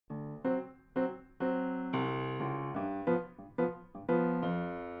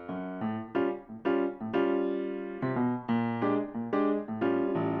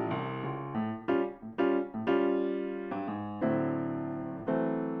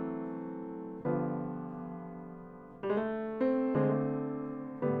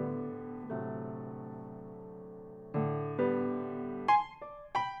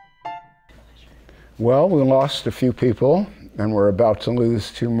Well, we lost a few people, and we're about to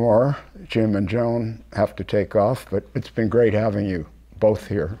lose two more. Jim and Joan have to take off, but it's been great having you both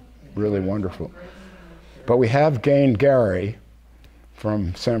here. Really wonderful. But we have gained Gary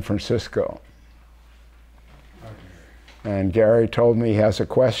from San Francisco. And Gary told me he has a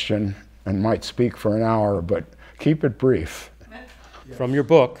question and might speak for an hour, but keep it brief. From your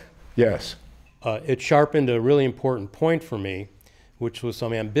book, Yes. it sharpened a really important point for me, which was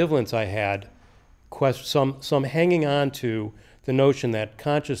some ambivalence I had, some hanging on to the notion that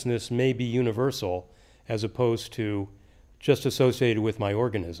consciousness may be universal as opposed to just associated with my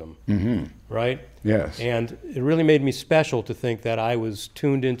organism, right? Yes. And it really made me special to think that I was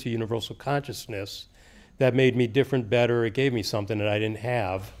tuned into universal consciousness that made me different, better. It gave me something that I didn't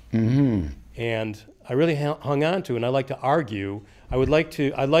have. And I really hung on to, and I like to argue. I'd like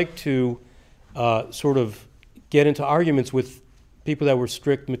to sort of get into arguments with people that were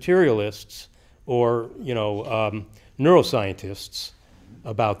strict materialists or, neuroscientists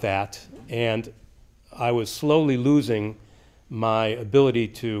about that. And I was slowly losing my ability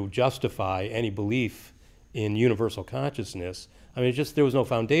to justify any belief in universal consciousness. I mean, there was no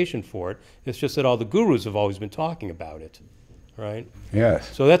foundation for it. It's just that all the gurus have always been talking about it, right?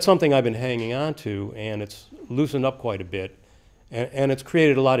 Yes. So that's something I've been hanging on to, and it's loosened up quite a bit. And it's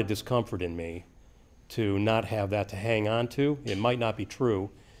created a lot of discomfort in me to not have that to hang on to. It might not be true.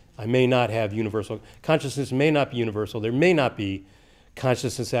 I may not have universal consciousness, may not be universal. There may not be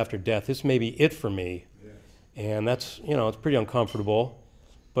consciousness after death. This may be it for me. And that's, it's pretty uncomfortable,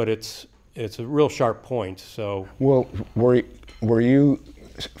 but it's a real sharp point. So, well, were you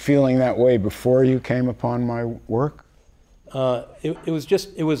feeling that way before you came upon my work?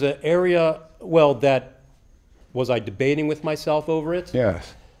 it was an area, was I debating with myself over it?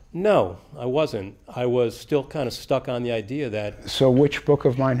 Yes. No, I wasn't. I was still kind of stuck on the idea that... So which book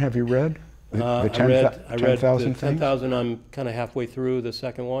of mine have you read? I read 10,000 the 10,000. I'm kind of halfway through the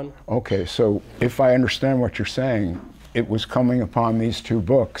second one. Okay, so if I understand what you're saying, it was coming upon these two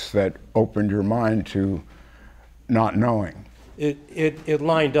books that opened your mind to not knowing. It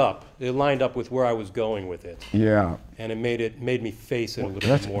lined up. It lined up with where I was going with it. Yeah. And it made me face it a little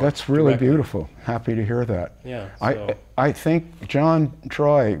bit more. That's really directly. beautiful. Happy to hear that. Yeah. So. I think John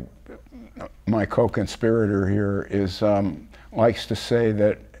Troy, my co-conspirator here, likes to say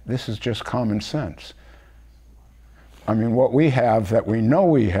that this is just common sense. I mean, what we have that we know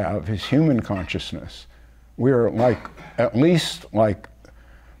we have is human consciousness. We're at least like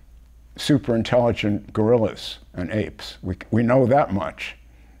super intelligent gorillas and apes. We know that much.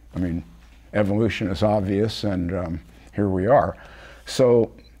 I mean, evolution is obvious, and here we are.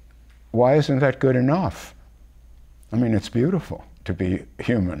 So why isn't that good enough? I mean, it's beautiful to be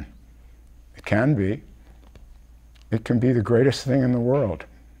human. It can be. It can be the greatest thing in the world,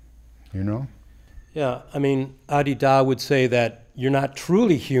 you know? Yeah, I mean, Adi Da would say that you're not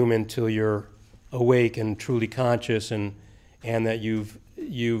truly human till you're awake and truly conscious, and that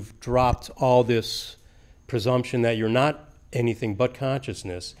you've dropped all this presumption that you're not anything but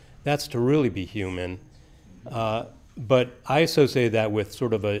consciousness. That's to really be human. But I associate that with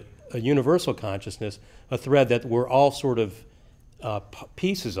sort of a universal consciousness, a thread that we're all sort of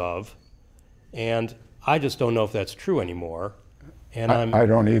pieces of, and I just don't know if that's true anymore. And I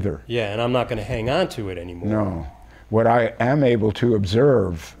don't either. Yeah, and I'm not going to hang on to it anymore. No. What I am able to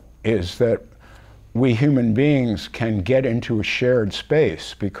observe is that we human beings can get into a shared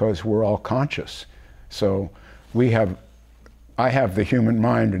space because we're all conscious. So I have the human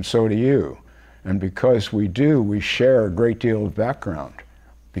mind, and so do you. And because we do, we share a great deal of background,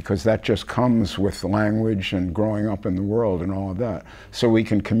 because that just comes with language and growing up in the world and all of that. So we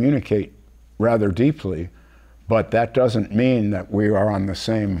can communicate rather deeply, but that doesn't mean that we are on the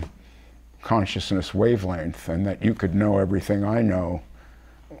same consciousness wavelength and that you could know everything I know,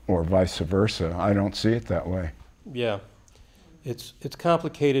 or vice versa. I don't see it that way. Yeah. It's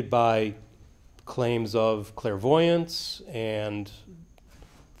complicated by claims of clairvoyance and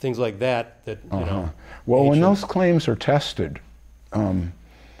things like that, you know. Well, when those claims are tested,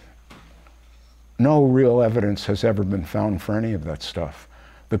 no real evidence has ever been found for any of that stuff.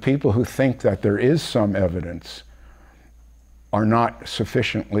 The people who think that there is some evidence are not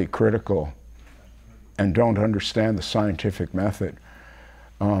sufficiently critical and don't understand the scientific method.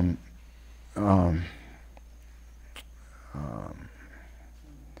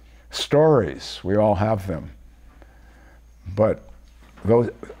 Stories, we all have them, but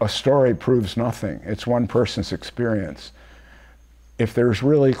a story proves nothing. It's one person's experience. If there's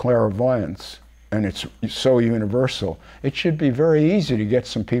really clairvoyance, and it's so universal, it should be very easy to get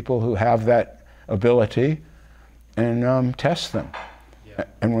some people who have that ability and test them.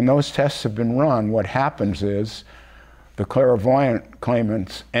 And when those tests have been run, what happens is the clairvoyant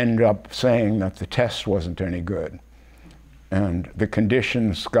claimants end up saying that the test wasn't any good. And the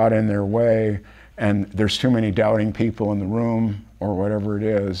conditions got in their way, and there's too many doubting people in the room, or whatever it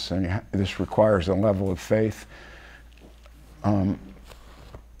is, and this requires a level of faith. I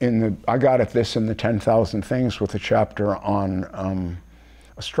got at this in the 10,000 Things with a chapter on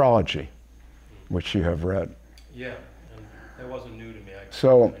astrology, which you have read. Yeah, and that wasn't new to me. I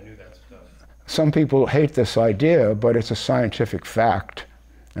knew that stuff. Some people hate this idea, but it's a scientific fact,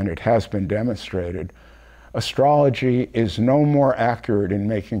 and it has been demonstrated. Astrology is no more accurate in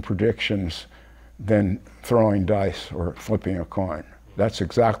making predictions than throwing dice or flipping a coin. That's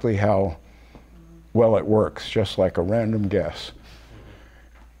exactly how well it works, just like a random guess.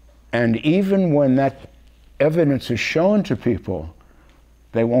 And even when that evidence is shown to people,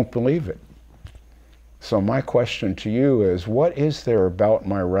 they won't believe it. So my question to you is, what is there about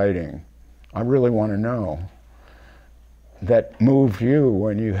my writing, I really want to know, that moved you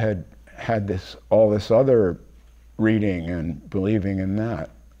when you had all this other reading and believing in that?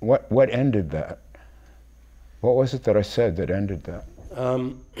 What ended that? What was it that I said that ended that?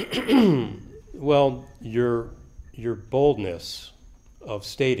 Well, your boldness of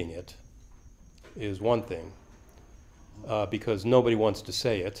stating it is one thing, because nobody wants to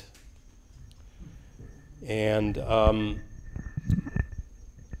say it. And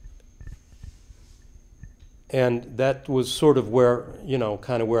that was sort of where,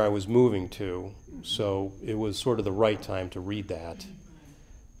 kind of where I was moving to. So it was sort of the right time to read that.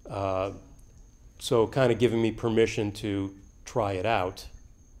 So kind of giving me permission to try it out.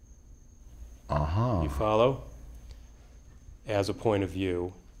 You follow? As a point of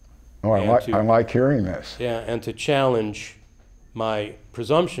view. Oh, I like hearing this. Yeah, and to challenge my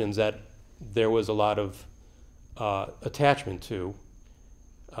presumptions that there was a lot of attachment to,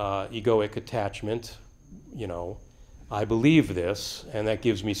 egoic attachment. I believe this, and that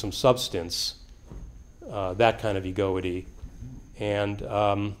gives me some substance, that kind of egoity. And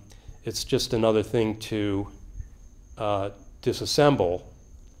it's just another thing to disassemble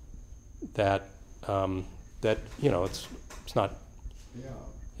that, it's not,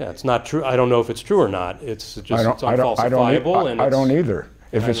 it's not true. I don't know if it's true or not. It's just it's unfalsifiable. I don't either.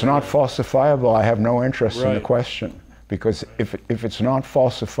 If it's not falsifiable, I have no interest in the question. Because if it's not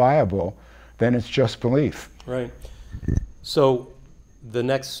falsifiable, then it's just belief. Right. So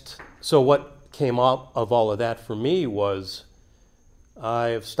what came out of all of that for me was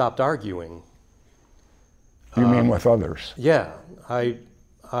I've stopped arguing. You mean with others? Yeah.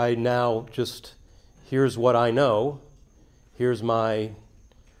 I now just, here's what I know. Here's my,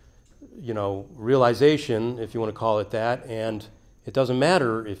 realization, if you want to call it that, and it doesn't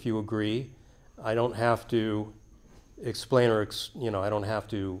matter if you agree. I don't have to explain or, I don't have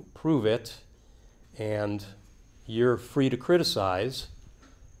to prove it, and you're free to criticize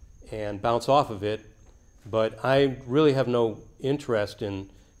and bounce off of it, but I really have no interest in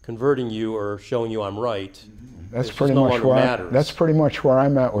converting you or showing you I'm right. That's pretty much where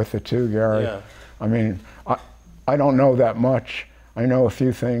I'm at with it too, Gary. Yeah. I mean, I don't know that much. I know a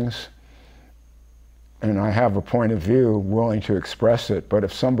few things, and I have a point of view, willing to express it, but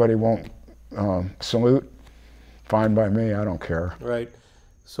if somebody won't salute, fine by me, I don't care. Right.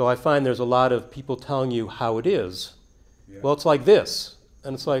 So I find there's a lot of people telling you how it is. Yeah. Well, it's like this.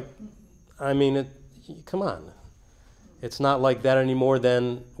 And it's like, come on. It's not like that any more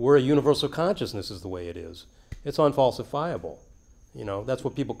than we're a universal consciousness is the way it is. It's unfalsifiable. That's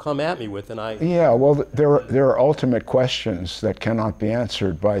what people come at me with, and I... Yeah, well, there are ultimate questions that cannot be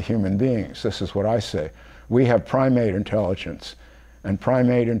answered by human beings. This is what I say. We have primate intelligence, and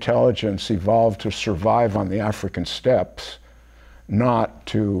primate intelligence evolved to survive on the African steppes, not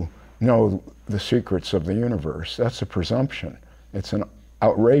to know the secrets of the universe. That's a presumption. It's an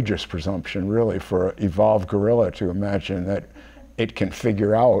outrageous presumption, really, for an evolved gorilla to imagine that it can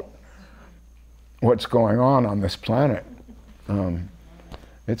figure out what's going on this planet.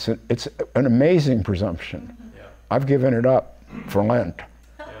 It's an amazing presumption. Yeah. I've given it up for Lent.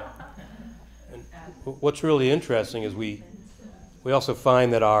 Yeah. And what's really interesting is we also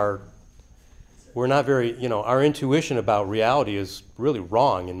find that we're not very, our intuition about reality is really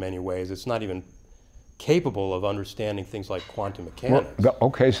wrong in many ways. It's not even capable of understanding things like quantum mechanics. Well,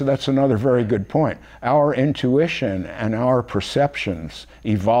 okay, so that's another very good point. Our intuition and our perceptions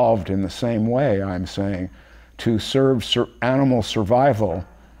evolved in the same way, I'm saying, to serve animal survival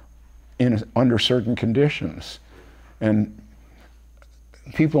under certain conditions. And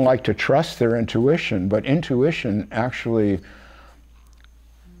people like to trust their intuition, but intuition actually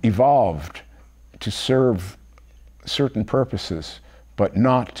evolved to serve certain purposes but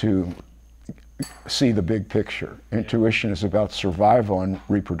not to see the big picture. Intuition is about survival and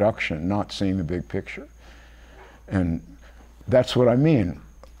reproduction, not seeing the big picture. And that's what I mean.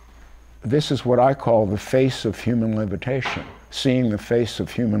 This is what I call the face of human limitation, seeing the face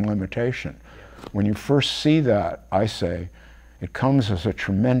of human limitation. When you first see that, I say, it comes as a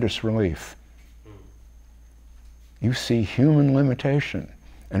tremendous relief. You see human limitation,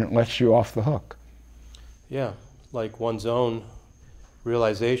 and it lets you off the hook. Yeah, like one's own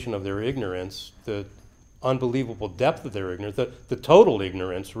realization of their ignorance, the unbelievable depth of their ignorance, the total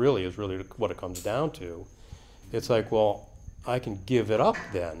ignorance really is really what it comes down to. It's like, well, I can give it up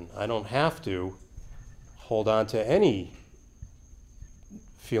then. I don't have to hold on to any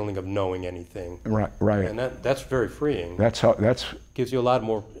feeling of knowing anything. Right, right. And that's very freeing. That's Gives you a lot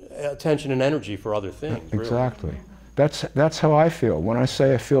more attention and energy for other things. exactly. Really. That's how I feel. When I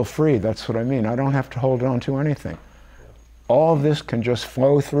say I feel free, that's what I mean. I don't have to hold on to anything. All of this can just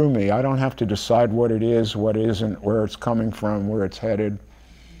flow through me. I don't have to decide what it is, what isn't, where it's coming from, where it's headed.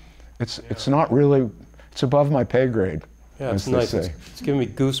 It's not really, it's above my pay grade. Yeah, it's nice. It's giving me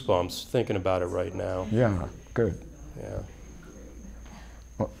goosebumps thinking about it right now. Yeah, good. Yeah.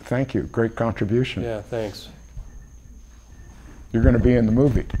 Well, thank you. Great contribution. Yeah, thanks. You're going to be in the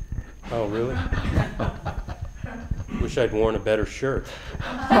movie. Oh, really? Wish I'd worn a better shirt.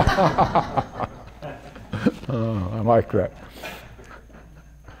 I like that.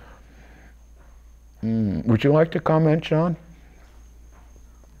 Would you like to comment, John?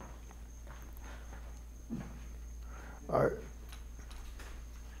 I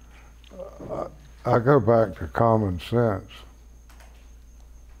go back to common sense.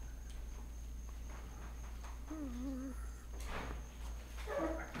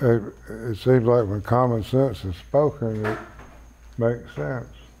 It seems like when common sense is spoken, it makes sense.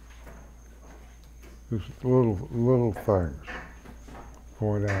 Just little things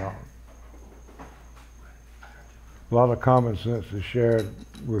point out. A lot of common sense is shared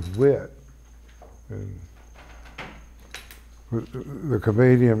with wit. And the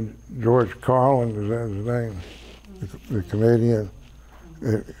comedian George Carlin, is that his name? The comedian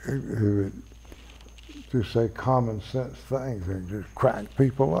who would just say common sense things and just crack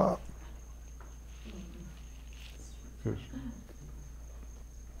people up. Just,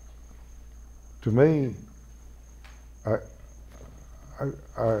 to me, when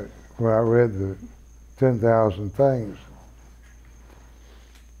I read the 10,000 Things,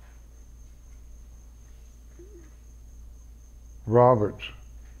 Robert's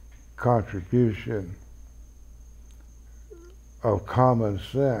contribution of common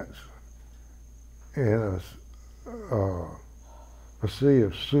sense in a sea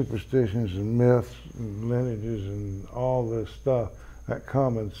of superstitions and myths and lineages and all this stuff, that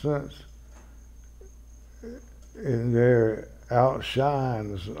common sense in there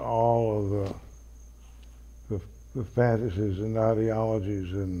outshines all of the fantasies and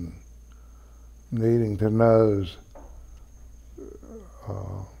ideologies and needing to knows.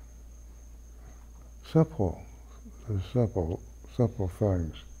 Simple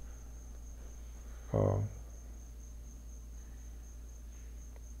things.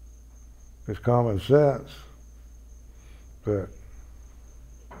 It's common sense that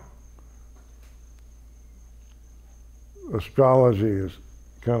astrology is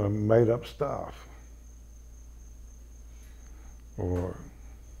kind of made up stuff, or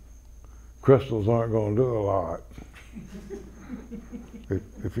crystals aren't going to do a lot.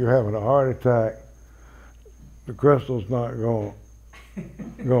 If you're having a heart attack, the crystal's not going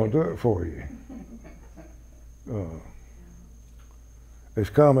to do it for you. It's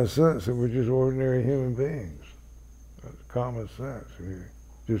common sense that we're just ordinary human beings. That's common sense.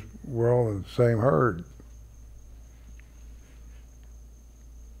 We're all in the same herd.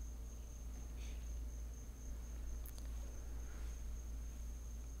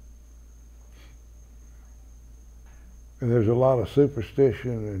 And there's a lot of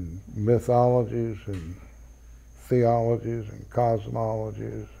superstition and mythologies and theologies and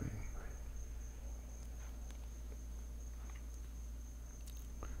cosmologies.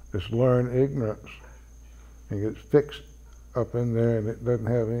 It's learned ignorance and gets fixed up in there, and it doesn't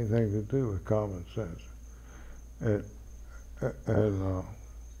have anything to do with common sense. And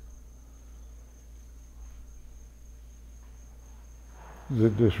the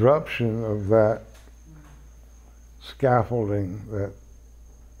disruption of that scaffolding, that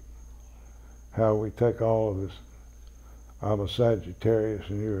how we take all of this, I'm a Sagittarius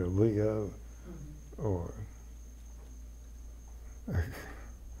and you're a Leo, or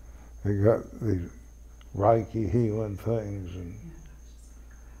they got these Reiki healing things, and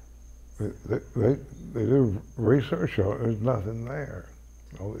they do research on it. There's nothing there.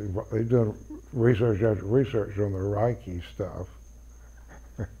 They done research after research on the Reiki stuff.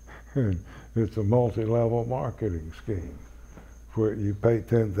 And it's a multi-level marketing scheme where you pay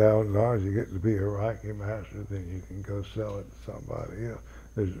 $10,000, you get to be a Reiki master, then you can go sell it to somebody else.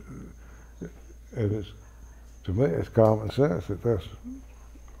 And it's, to me, it's common sense that that's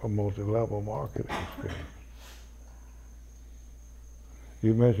a multi-level marketing scheme.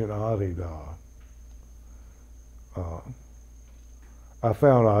 You mentioned Adida. I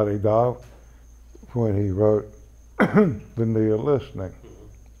found Adida when he wrote The Knee of Listening.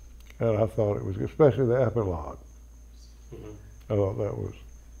 And I thought it was, especially the epilogue. I thought that was.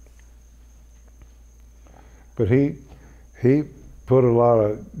 But he put a lot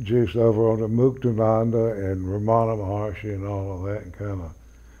of juice over on the Muktananda and Ramana Maharshi and all of that, and kind of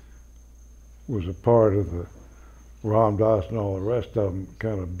was a part of the Ram Dass and all the rest of them,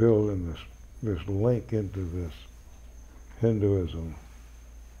 kind of building this link into this Hinduism.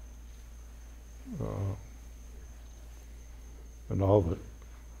 And all the.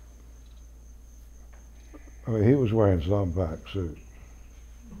 I mean, he was wearing some back suit.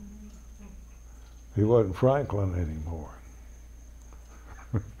 He wasn't Franklin anymore.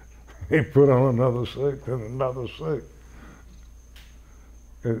 He put on another suit and another suit.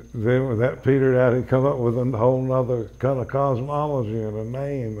 And then when that petered out, he come up with a whole nother kind of cosmology and a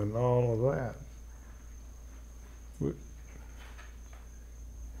name and all of that.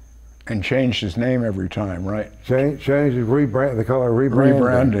 And changed his name every time, right? Change his rebrand. They call it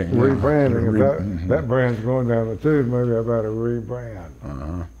rebranding. Rebranding. Yeah. Rebranding. If that brand's going down the tube, maybe I better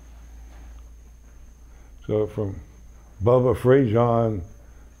rebrand. So from Bubba Freejohn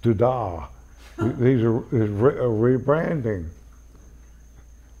to Da, these are a rebranding,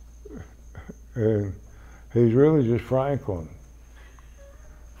 and he's really just Franklin,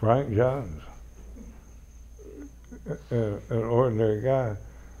 Frank Jones, an ordinary guy.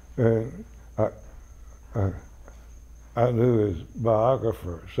 And I knew his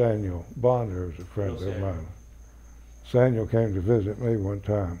biographer, Samuel Bonder, was a friend of mine. Samuel came to visit me one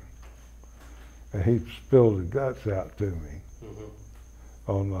time, and he spilled his guts out to me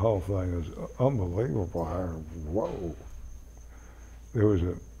on the whole thing. It was unbelievable. Whoa. There was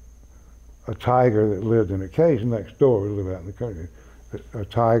a tiger that lived in a cage next door. We live out in the country. A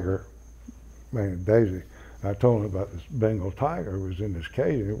tiger named Daisy. I told him about this Bengal tiger who was in this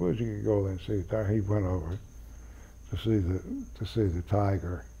cage in the woods. You could go there and see the tiger. He went over to see the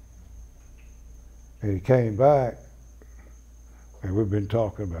tiger, and he came back, and we've been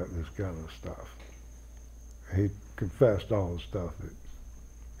talking about this kind of stuff. He confessed all the stuff that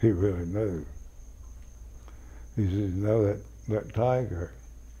he really knew. He said, "You know that tiger?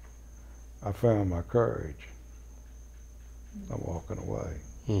 I found my courage. I'm walking away."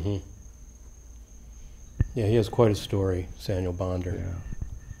 Mm-hmm. Yeah, he has quite a story, Samuel Bonder. Yeah.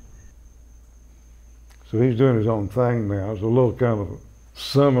 So he's doing his own thing now. It's a little kind of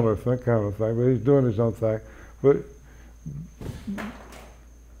similar kind of thing, but he's doing his own thing. But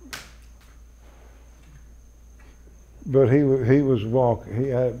he was walking. He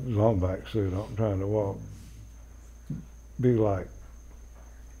had his own back suit on, trying to walk, be like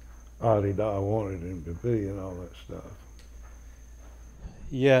Adida wanted him to be, and all that stuff.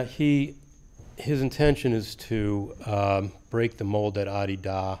 Yeah, his intention is to break the mold that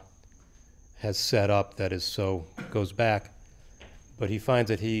Adida has set up that is so, goes back. But he finds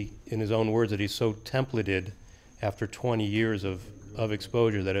that he, in his own words, that he's so templated after 20 years of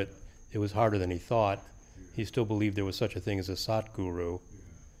exposure that it was harder than he thought. He still believed there was such a thing as a Satguru.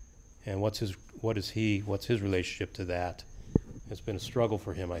 And what's his relationship to that? It's been a struggle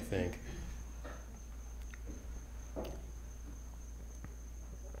for him, I think.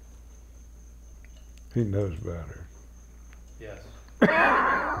 He knows better. Yes.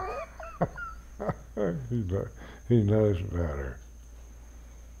 He knows better.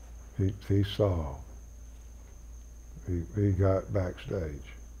 He saw. He got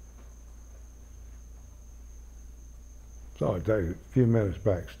backstage. So it takes a few minutes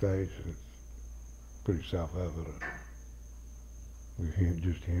backstage, and it's pretty self-evident. We're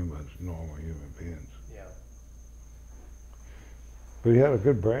just humans, normal human beings. Yeah. But he had a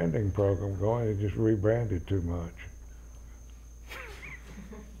good branding program going. He just rebranded too much.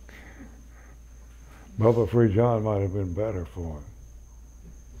 Bubba Freejohn might have been better for him.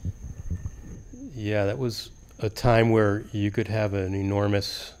 Yeah, that was a time where you could have an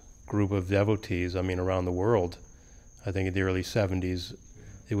enormous group of devotees, I mean, around the world. I think in the early 70s,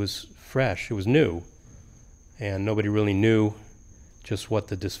 it was fresh, it was new, and nobody really knew just what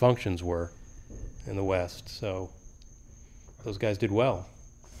the dysfunctions were in the West, so those guys did well.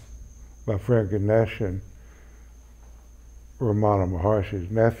 my friend Ganeshan, Ramana Maharshi's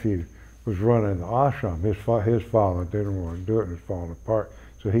nephew, was running the ashram. His father didn't want to do it, and it was falling apart,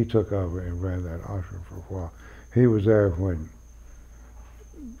 so he took over and ran that ashram for a while. He was there when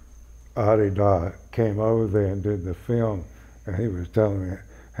Adi Da came over there and did the film, and he was telling me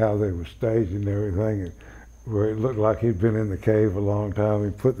how they were staging everything, and where it looked like he'd been in the cave a long time.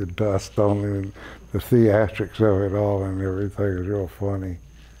 He put the dust on it, and the theatrics of it all and everything. It was real funny.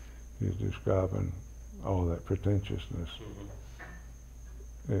 He was describing all that pretentiousness.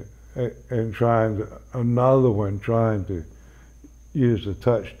 And another one trying to use the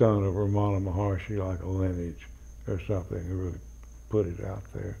touchstone of Ramana Maharshi like a lineage or something, and really put it out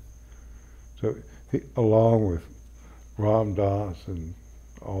there. So he, along with Ram Dass and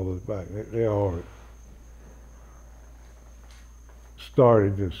all those back, they all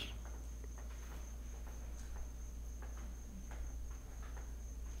started this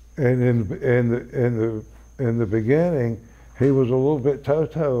and in the beginning he was a little bit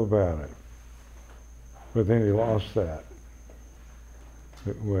toe-toe about it, but then he lost that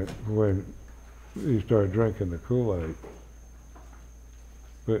when he started drinking the Kool-Aid.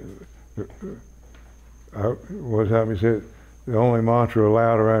 But one time he said, the only mantra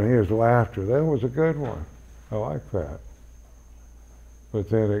allowed around here is laughter. That was a good one. I like that. But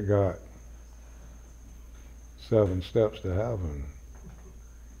then it got 7 steps to heaven.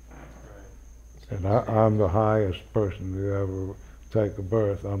 And I'm the highest person to ever take a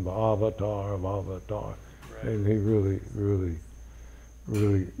birth. I'm the avatar of Avatar. Right. And he really, really,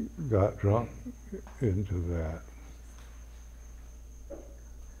 really got drunk into that.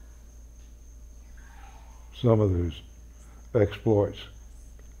 Some of his exploits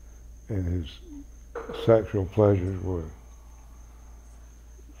and his sexual pleasures were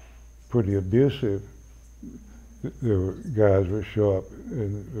pretty abusive. There were guys would show up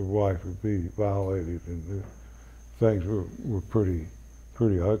and the wife would be violated, and things were pretty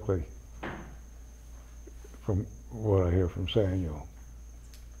ugly from what I hear from Samuel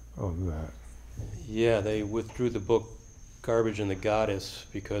of that. Yeah, they withdrew the book Garbage and the Goddess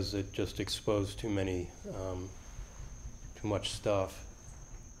because it just exposed too much stuff.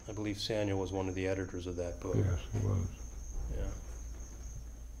 I believe Samuel was one of the editors of that book. Yes, he was. Yeah.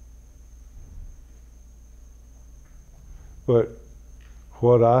 But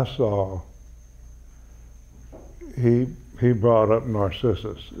what I saw, he brought up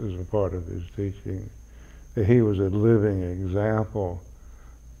Narcissus as a part of his teaching. He was a living example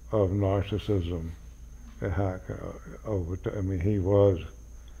of narcissism and how I mean, he was,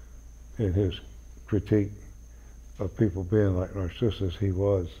 in his critique of people being like Narcissus, he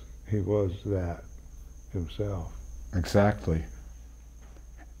was that himself. Exactly.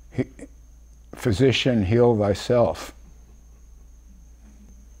 Physician, heal thyself.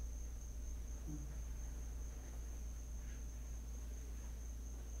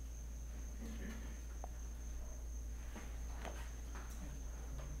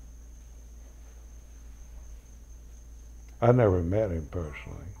 I never met him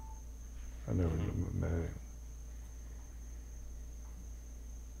personally. I never met him.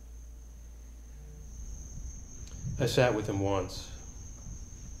 I sat with him once.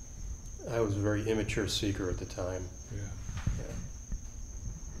 I was a very immature seeker at the time. Yeah. Yeah.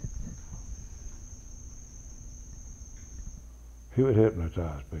 He would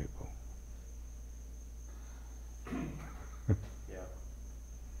hypnotize people. Yeah.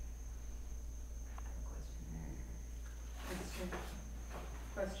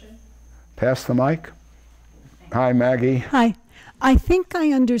 Question? Pass the mic. Hi, Maggie. Hi. I think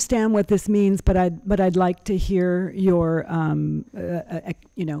I understand what this means, but I'd like to hear your,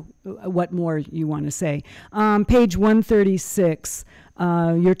 what more you want to say. Page 136,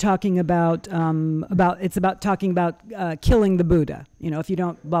 you're talking about talking about killing the Buddha. You know, if you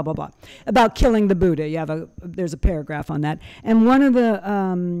don't, blah blah blah, about killing the Buddha. You have there's a paragraph on that, and one of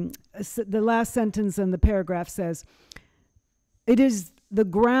the last sentence in the paragraph says, "It is the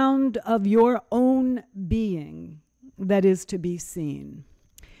ground of your own being that is to be seen."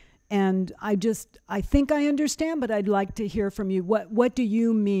 And I think I understand, but I'd like to hear from you. What do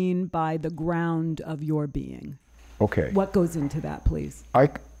you mean by the ground of your being? Okay. What goes into that, please?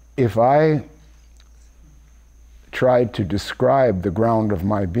 If I tried to describe the ground of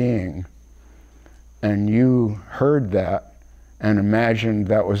my being, and you heard that and imagined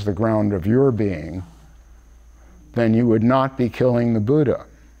that was the ground of your being, then you would not be killing the Buddha.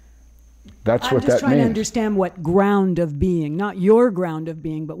 That's what that means. I'm just trying to understand what ground of being, not your ground of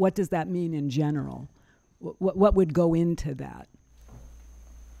being, but what does that mean in general? What would go into that?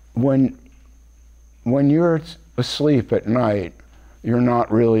 When you're asleep at night, you're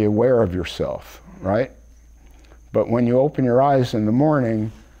not really aware of yourself, right? But when you open your eyes in the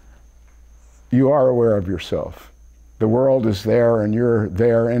morning, you are aware of yourself. The world is there and you're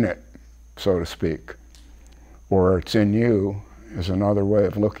there in it, so to speak. Or it's in you is another way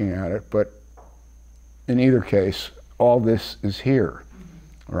of looking at it. But in either case, all this is here,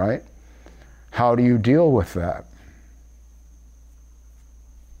 right? How do you deal with that?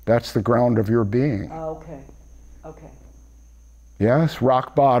 That's the ground of your being. Okay. Okay. Yes,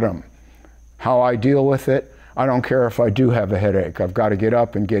 rock bottom. How I deal with it, I don't care if I do have a headache. I've got to get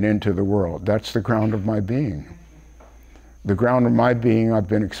up and get into the world. That's the ground of my being. The ground of my being I've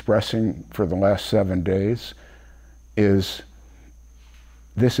been expressing for the last 7 days is,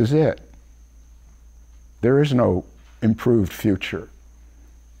 this is it. There is no improved future.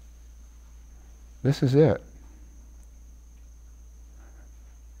 This is it.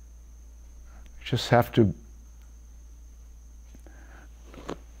 You just have to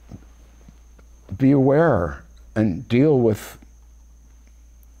be aware and deal with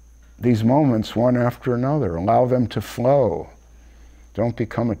these moments one after another. Allow them to flow. Don't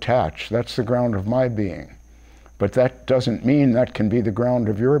become attached. That's the ground of my being. But that doesn't mean that can be the ground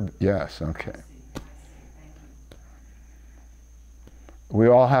of your... Yes, okay. We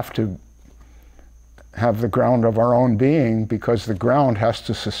all have to have the ground of our own being, because the ground has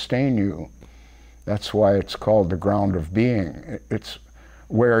to sustain you. That's why it's called the ground of being. It's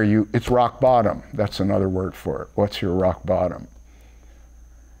where you... It's rock bottom. That's another word for it. What's your rock bottom?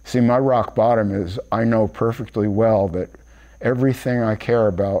 See, my rock bottom is, I know perfectly well that everything I care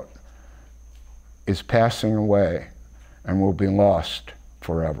about is passing away and will be lost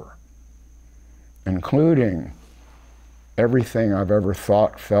forever, including everything I've ever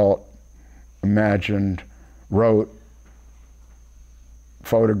thought, felt, imagined, wrote,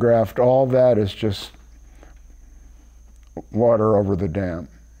 photographed. All that is just water over the dam,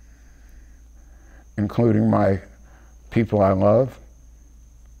 including my people I love,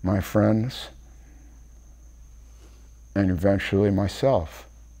 my friends, and eventually myself.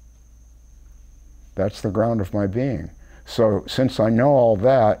 That's the ground of my being. So since I know all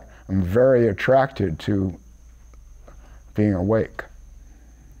that, I'm very attracted to being awake.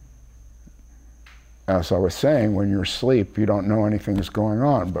 As I was saying, when you're asleep, you don't know anything's going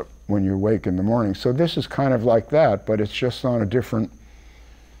on, but when you wake in the morning. So this is kind of like that, but it's just on a different,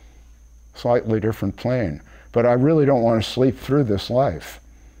 slightly different plane. But I really don't want to sleep through this life.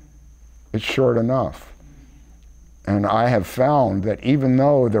 It's short enough. And I have found that even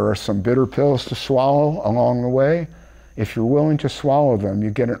though there are some bitter pills to swallow along the way, if you're willing to swallow them, you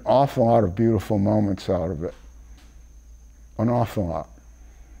get an awful lot of beautiful moments out of it. An awful lot.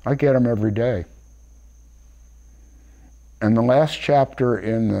 I get them every day. And the last chapter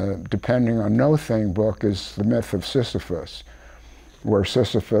in the Depending on No Thing book is the myth of Sisyphus, where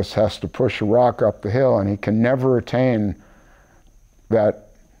Sisyphus has to push a rock up the hill and he can never attain that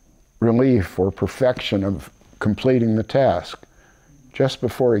relief or perfection of completing the task. Just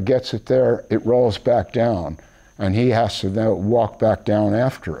before he gets it there, it rolls back down, and he has to then walk back down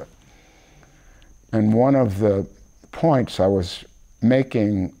after it. And one of the points I was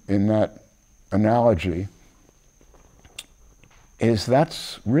making in that analogy is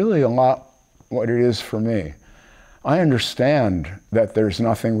that's really a lot what it is for me. I understand that there's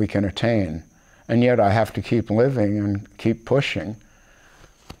nothing we can attain, and yet I have to keep living and keep pushing.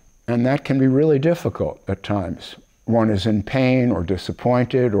 And that can be really difficult at times. One is in pain or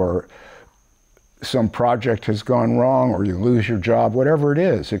disappointed, or some project has gone wrong, or you lose your job, whatever it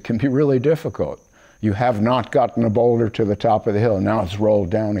is, it can be really difficult. You have not gotten a boulder to the top of the hill, now it's rolled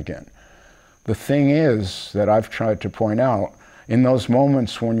down again. The thing is that I've tried to point out, in those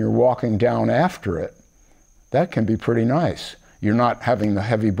moments when you're walking down after it, that can be pretty nice. You're not having the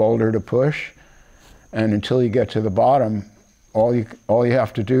heavy boulder to push, and until you get to the bottom, all you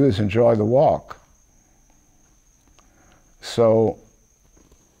have to do is enjoy the walk. So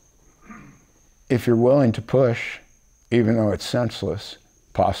if you're willing to push, even though it's senseless,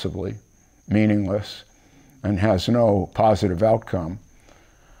 possibly, meaningless, and has no positive outcome,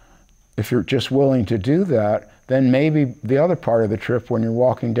 if you're just willing to do that, then maybe the other part of the trip when you're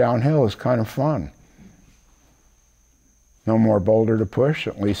walking downhill is kind of fun. No more boulder to push,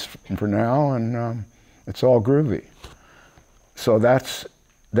 at least for now, and it's all groovy. So that's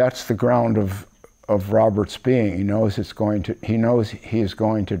the ground of Robert's being. He knows he knows he is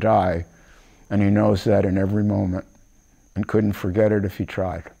going to die, and he knows that in every moment, and couldn't forget it if he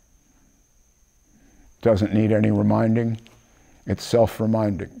tried. Doesn't need any reminding. It's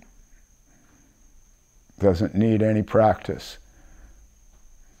self-reminding. Doesn't need any practice.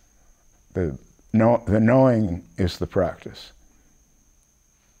 The knowing is the practice.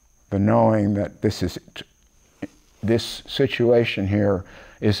 the knowing that this situation here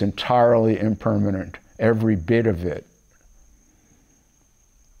is entirely impermanent, every bit of it.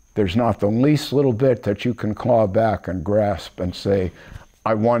 There's not the least little bit that you can claw back and grasp and say,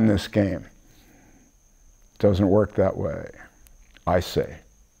 I won this game. It doesn't work that way, I say.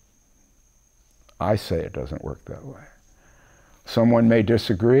 I say it doesn't work that way. Someone may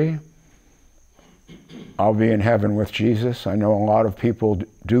disagree. I'll be in heaven with Jesus. I know a lot of people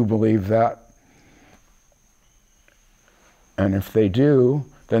do believe that. And if they do,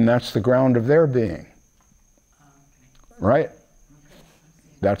 then that's the ground of their being. Right?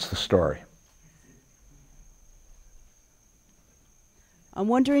 That's the story. I'm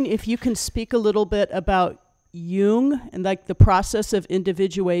wondering if you can speak a little bit about Jung and like the process of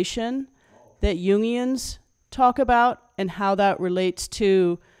individuation that Jungians talk about and how that relates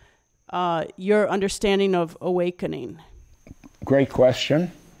to your understanding of awakening. Great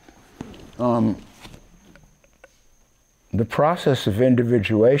question. The process of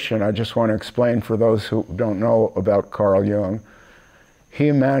individuation, I just want to explain for those who don't know about Carl Jung. He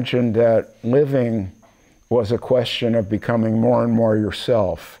imagined that living was a question of becoming more and more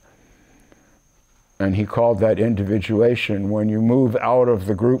yourself. And he called that individuation, when you move out of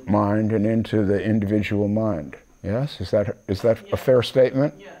the group mind and into the individual mind. Yes? Is that a fair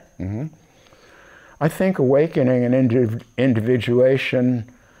statement? Yes. Mm-hmm. I think awakening and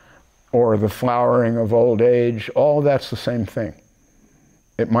individuation, or the flowering of old age, all that's the same thing.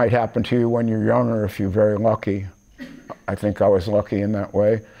 It might happen to you when you're younger if you're very lucky. I think I was lucky in that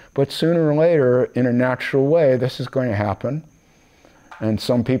way. But sooner or later, in a natural way, this is going to happen. And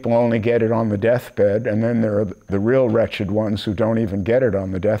some people only get it on the deathbed, and then there are the real wretched ones who don't even get it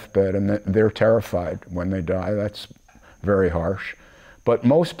on the deathbed, and they're terrified when they die. That's very harsh. But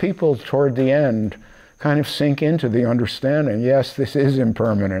most people toward the end kind of sink into the understanding, yes, this is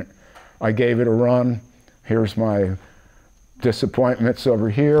impermanent. I gave it a run. Here's my disappointments over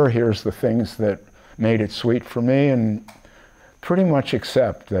here. Here's the things that made it sweet for me, and pretty much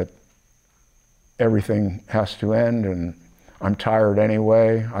accept that everything has to end, and I'm tired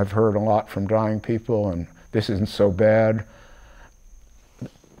anyway. I've heard a lot from dying people, and this isn't so bad.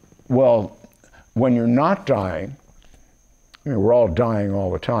 Well, when you're not dying, I mean, we're all dying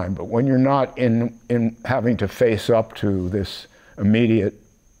all the time, but when you're not in having to face up to this immediate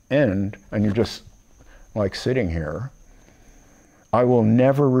end, and you're just like sitting here, I will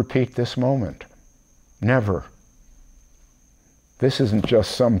never repeat this moment. Never. This isn't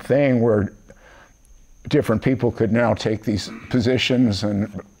just something where different people could now take these positions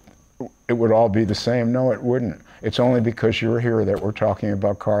and it would all be the same. No, it wouldn't. It's only because you're here that we're talking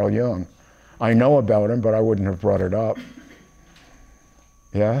about Carl Jung. I know about him, but I wouldn't have brought it up.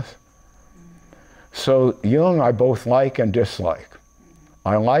 Yes? So Jung I both like and dislike.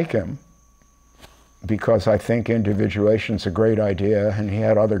 I like him because I think individuation's a great idea, and he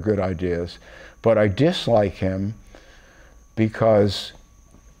had other good ideas. But I dislike him because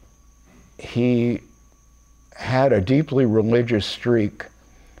he had a deeply religious streak,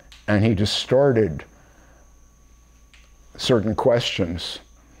 and he distorted certain questions.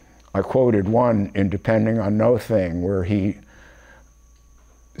 I quoted one in Depending on No Thing, where he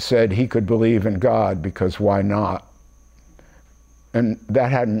said he could believe in God because why not? And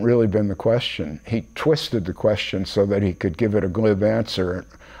that hadn't really been the question. He twisted the question so that he could give it a glib answer.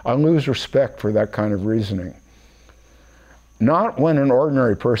 I lose respect for that kind of reasoning. Not when an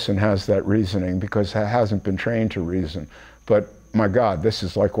ordinary person has that reasoning, because he hasn't been trained to reason. But my God, this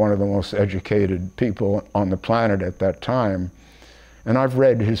is like one of the most educated people on the planet at that time. And I've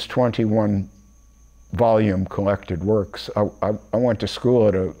read his 21-volume collected works. I went to school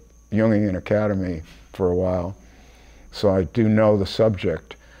at a Jungian academy for a while, so I do know the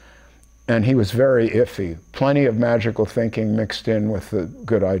subject. And he was very iffy. Plenty of magical thinking mixed in with the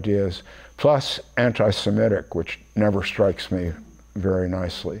good ideas, plus anti-Semitic, which never strikes me very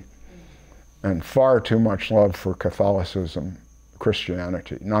nicely. And far too much love for Catholicism,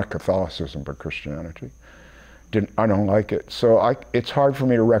 Christianity. Not Catholicism, but Christianity. I don't like it. So it's hard for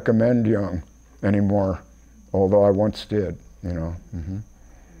me to recommend Jung anymore, although I once did, you know. Mm-hmm.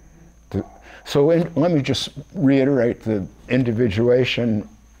 So let me just reiterate the individuation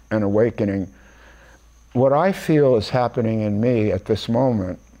and awakening. What I feel is happening in me at this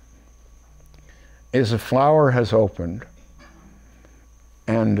moment is a flower has opened,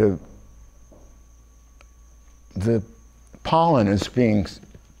 and the pollen is being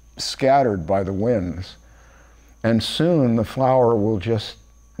scattered by the winds, and soon the flower will just,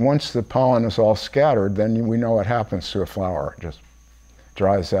 once the pollen is all scattered, then we know what happens to a flower. It just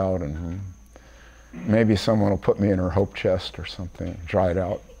dries out, and Maybe someone will put me in her hope chest or something, dried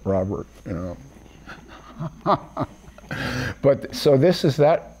out Robert, you know. But so this is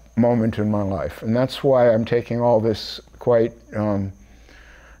that moment in my life, and that's why I'm taking all this quite,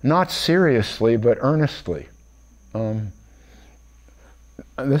 not seriously, but earnestly.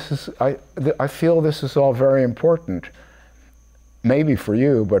 I feel this is all very important. Maybe for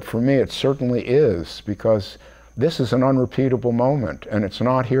you, but for me it certainly is, because this is an unrepeatable moment, and it's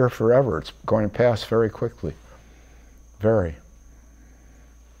not here forever. It's going to pass very quickly. Very.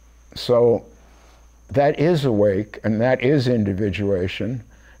 So that is awake, and that is individuation,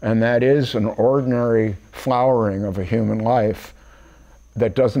 and that is an ordinary flowering of a human life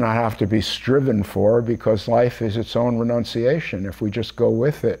that does not have to be striven for, because life is its own renunciation. If we just go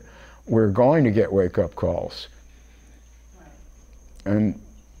with it, we're going to get wake-up calls. And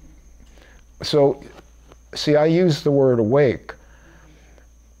so, see, I use the word awake,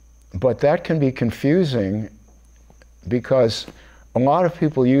 but that can be confusing because a lot of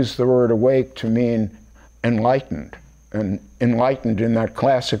people use the word awake to mean enlightened, and enlightened in that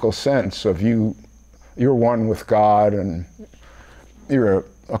classical sense of you're one with God and you're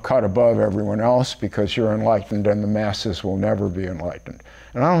a cut above everyone else because you're enlightened and the masses will never be enlightened.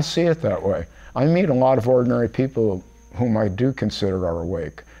 And I don't see it that way. I meet a lot of ordinary people whom I do consider are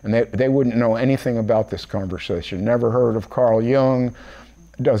awake, and they wouldn't know anything about this conversation, never heard of Carl Jung,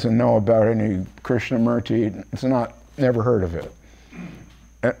 doesn't know about any Krishnamurti, never heard of it.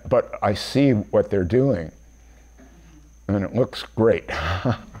 But I see what they're doing, and it looks great.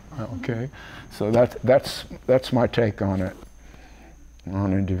 Okay, so that's my take on it,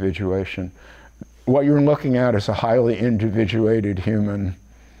 on individuation. What you're looking at is a highly individuated human,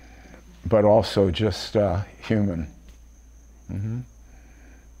 but also just human. Mm-hmm.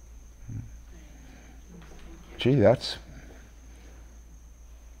 Gee, that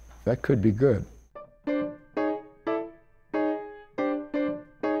could be good.